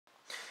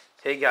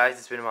Hey guys,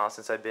 it's been a while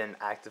since I've been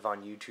active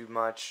on YouTube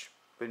much,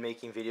 been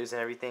making videos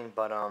and everything,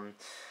 but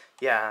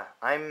yeah,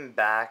 I'm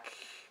back.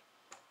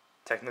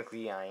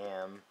 Technically, I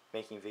am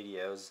making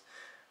videos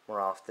more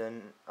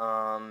often.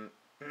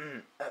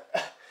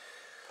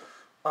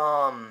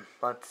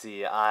 Let's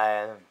see.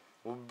 I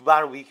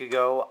about a week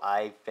ago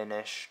I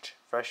finished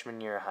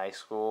freshman year of high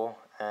school,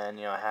 and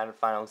I had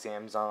final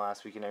exams on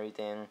last week and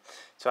everything.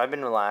 So I've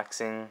been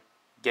relaxing,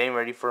 getting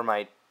ready for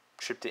my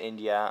trip to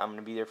India. I'm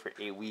gonna be there for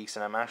 8 weeks,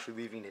 and I'm actually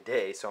leaving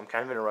today. So I'm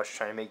kind of in a rush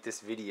trying to make this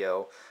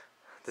video.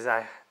 Cause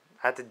I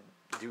had to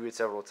do it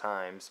several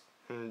times,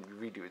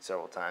 redo it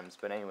several times.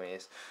 But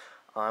anyways,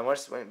 I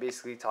was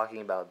basically talking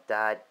about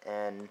that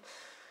and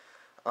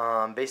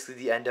basically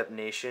the End Up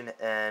Nation,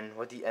 and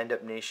what the End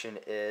Up Nation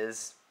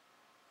is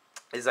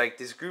like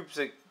this group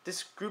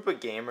of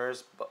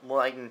gamers, but more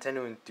like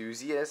Nintendo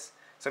enthusiasts.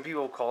 Some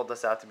people called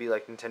us out to be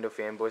like Nintendo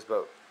fanboys,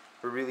 but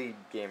we're really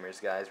gamers,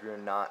 guys. We're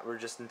not. We're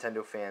just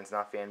Nintendo fans,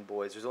 not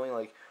fanboys. There's only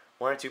like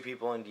one or two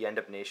people in the End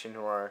Up Nation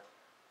who are,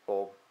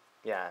 well,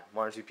 yeah,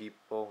 one or two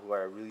people who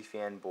are really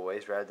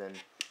fanboys rather than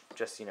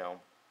just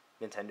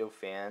Nintendo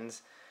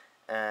fans.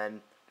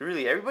 And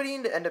really, everybody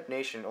in the End Up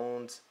Nation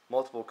owns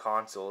multiple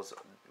consoles,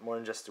 more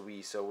than just a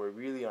Wii. So we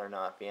really are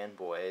not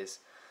fanboys.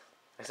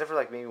 Except for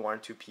like maybe one or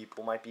two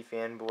people might be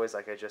fanboys,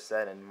 like I just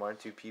said, and one or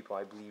two people,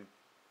 I believe,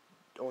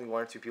 only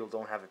one or two people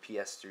don't have a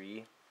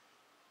PS3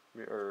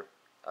 or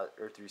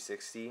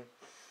 360.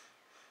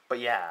 But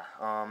yeah,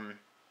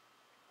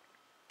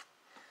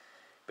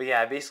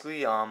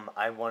 basically,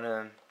 I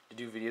wanna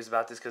do videos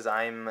about this because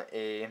I'm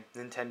a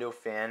Nintendo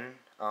fan,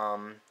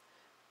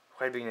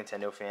 quite a big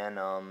Nintendo fan.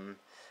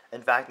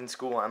 In fact, in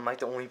school, I'm like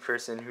the only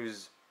person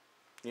who's,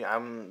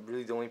 I'm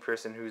really the only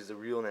person who's the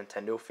real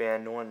Nintendo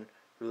fan. No one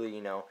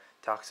really,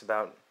 talks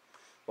about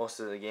most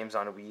of the games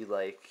on a Wii,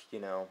 like,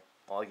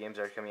 all the games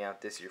that are coming out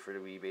this year for the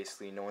Wii,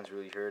 basically, no one's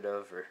really heard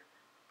of, or,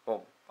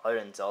 well, other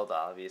than Zelda,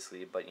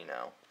 obviously, but,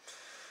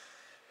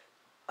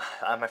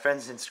 my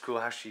friends in school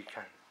actually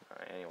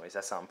anyways,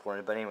 that's not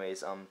important, but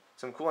anyways,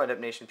 some cool End Up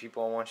Nation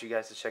people I want you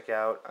guys to check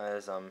out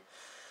is, one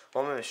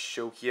of them is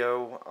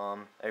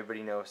Shokyo,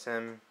 everybody knows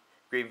him,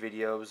 great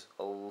videos,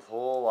 a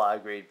whole lot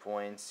of great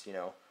points,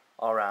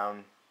 all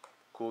around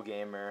cool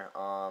gamer,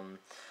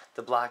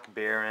 the Black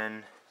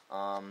Baron,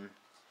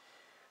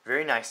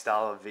 very nice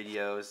style of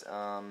videos.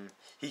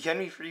 He can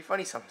be pretty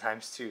funny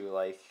sometimes too.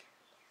 Like,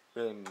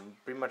 really,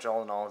 pretty much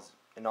all in all,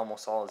 in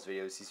almost all his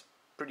videos, he's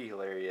pretty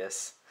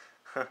hilarious.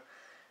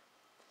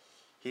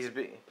 He's a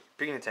big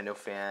Nintendo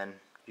fan.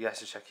 You guys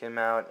should check him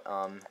out.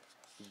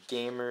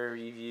 Gamer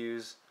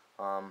reviews.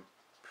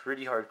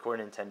 Pretty hardcore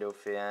Nintendo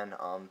fan.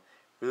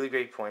 Really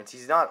great points.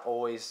 He's not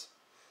always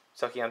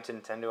sucking up to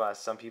Nintendo, as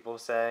some people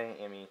say.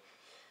 I mean,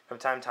 from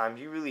time to time,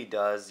 he really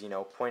does,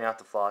 point out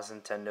the flaws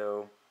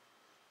Nintendo,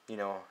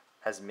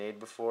 has made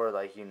before,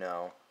 like,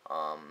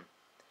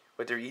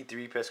 with their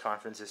E3 press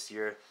conference this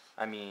year.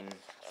 I mean,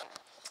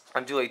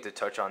 I'm too late to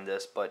touch on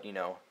this, but,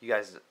 you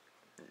guys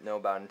know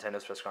about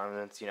Nintendo's press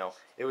conference.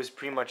 It was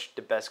pretty much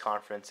the best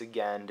conference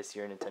again this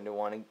year. Nintendo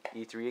won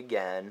E3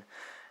 again,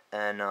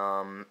 and,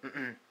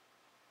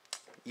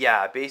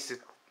 yeah, basically,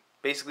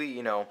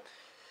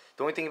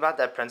 the only thing about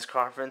that press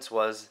conference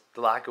was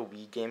the lack of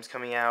Wii games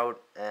coming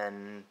out,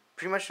 and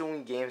pretty much the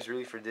only games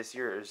really for this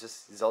year is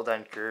just Zelda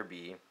and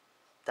Kirby.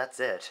 That's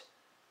it.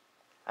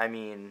 I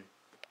mean,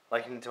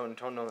 like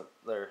Nintendo,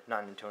 or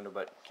not Nintendo,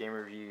 but Game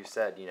Review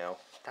said,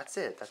 that's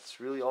it. That's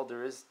really all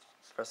there is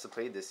for us to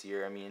play this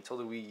year. I mean, until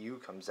the Wii U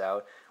comes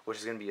out, which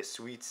is going to be a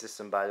sweet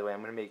system, by the way.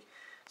 I'm going to make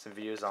some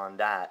videos on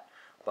that.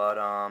 But,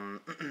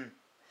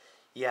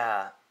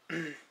 yeah.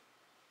 I'm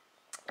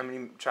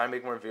going to try to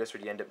make more videos for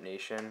the End Up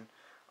Nation.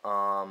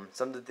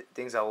 Some of the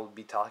things I will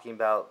be talking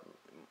about,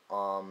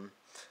 well,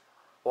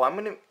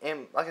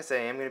 like I said,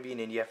 I am gonna be in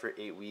India for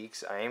 8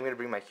 weeks. I am gonna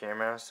bring my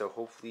camera, so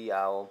hopefully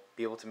I'll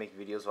be able to make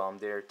videos while I'm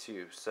there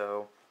too.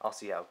 So I'll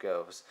see how it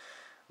goes.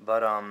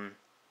 But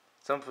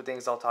some of the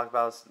things I'll talk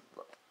about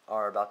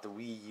are about the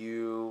Wii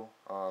U,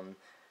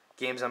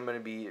 games I'm gonna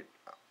be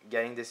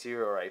getting this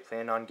year, or I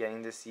plan on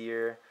getting this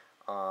year.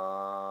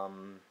 My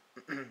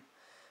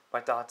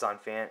thoughts on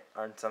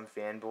some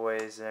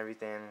fanboys and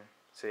everything.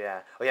 So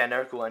yeah. Oh yeah,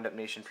 another cool End Up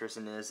Nation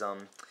person is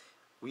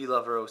We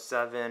Lover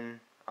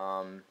 07.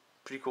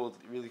 Pretty cool,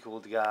 really cool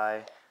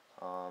guy.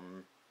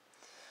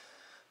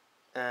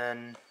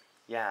 And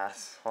yeah,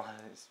 all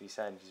that is to be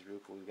said. He's a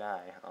really cool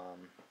guy.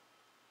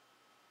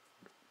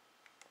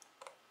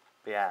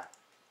 But yeah.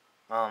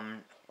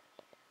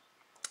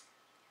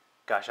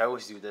 Gosh, I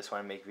always do this when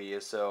I make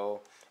videos.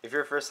 So if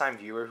you're a first-time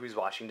viewer who's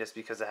watching this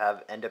because I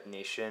have End Up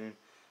Nation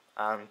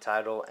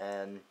title,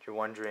 and you're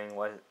wondering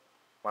what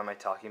am I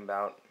talking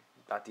about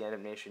the End Up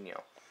Nation,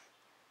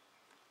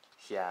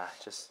 yeah,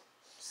 just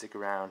stick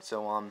around.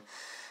 So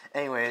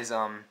anyways,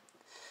 I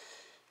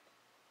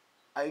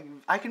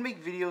can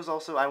make videos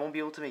also. I won't be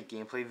able to make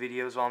gameplay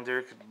videos while I'm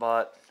there,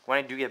 but when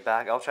I do get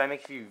back, I'll try to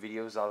make a few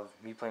videos of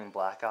me playing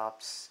Black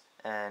Ops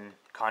and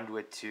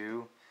Conduit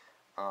 2.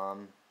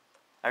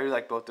 I really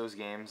like both those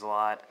games a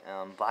lot.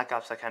 Black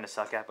Ops I kind of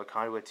suck at, but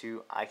Conduit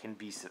 2 I can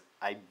be.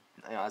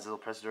 As the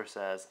president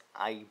says,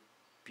 I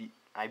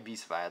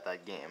beastify at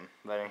that game.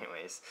 But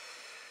anyways,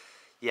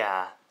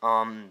 yeah.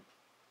 Yeah.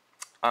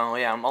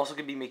 I'm also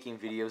gonna be making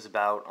videos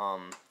about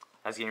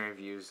as game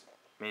reviews.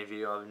 Made a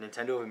video of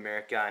Nintendo of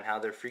America and how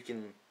they're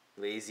freaking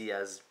lazy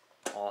as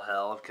all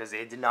hell because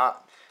they did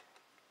not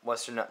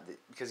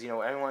because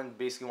everyone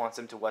basically wants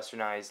them to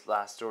westernize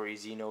Last Story,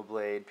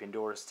 Xenoblade,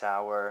 Pandora's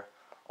Tower,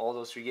 all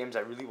those 3 games. I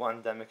really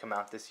wanted them to come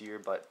out this year,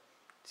 but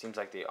it seems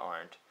like they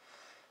aren't.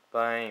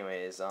 But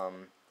anyways,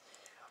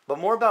 but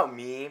more about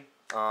me.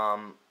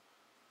 Nintendo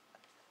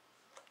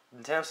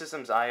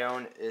systems I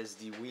own is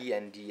the Wii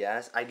and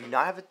DS. I do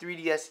not have a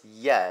 3DS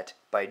yet,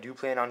 but I do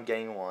plan on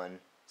getting one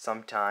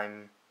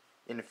sometime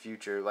in the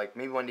future. Like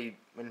maybe one day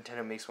when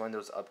Nintendo makes one of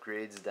those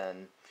upgrades,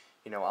 then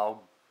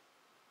I'll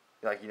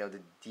the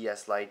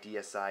DS Lite,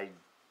 DSi,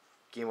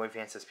 Game Boy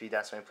Advance SP.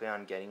 That's when I plan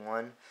on getting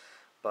one.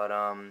 But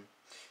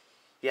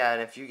yeah,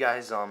 and if you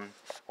guys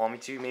want me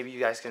to, maybe you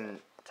guys can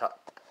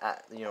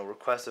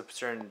request a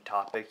certain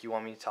topic you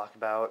want me to talk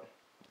about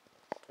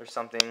or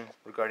something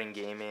regarding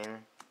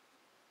gaming.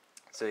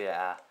 So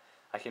yeah,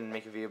 I can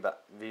make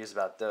videos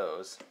about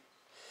those.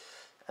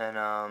 And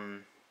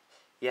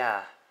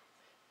yeah,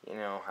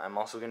 I'm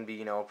also gonna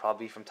be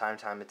probably from time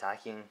to time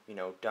attacking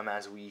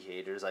dumbass Wii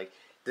haters like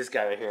this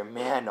guy right here,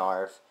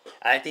 Manarf.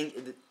 I think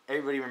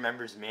everybody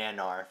remembers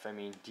Manarf. I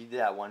mean, he did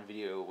that one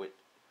video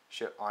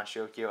on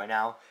Shokyo, and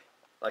now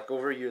like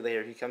over a year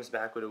later, he comes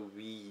back with a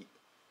Wii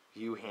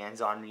U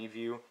hands-on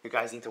review. You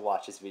guys need to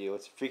watch this video.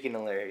 It's freaking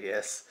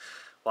hilarious.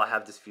 Well, I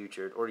have this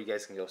featured, or you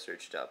guys can go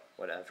search it up.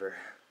 Whatever.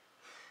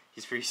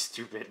 He's pretty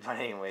stupid, but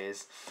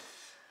anyways.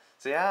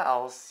 So yeah,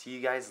 I'll see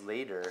you guys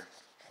later.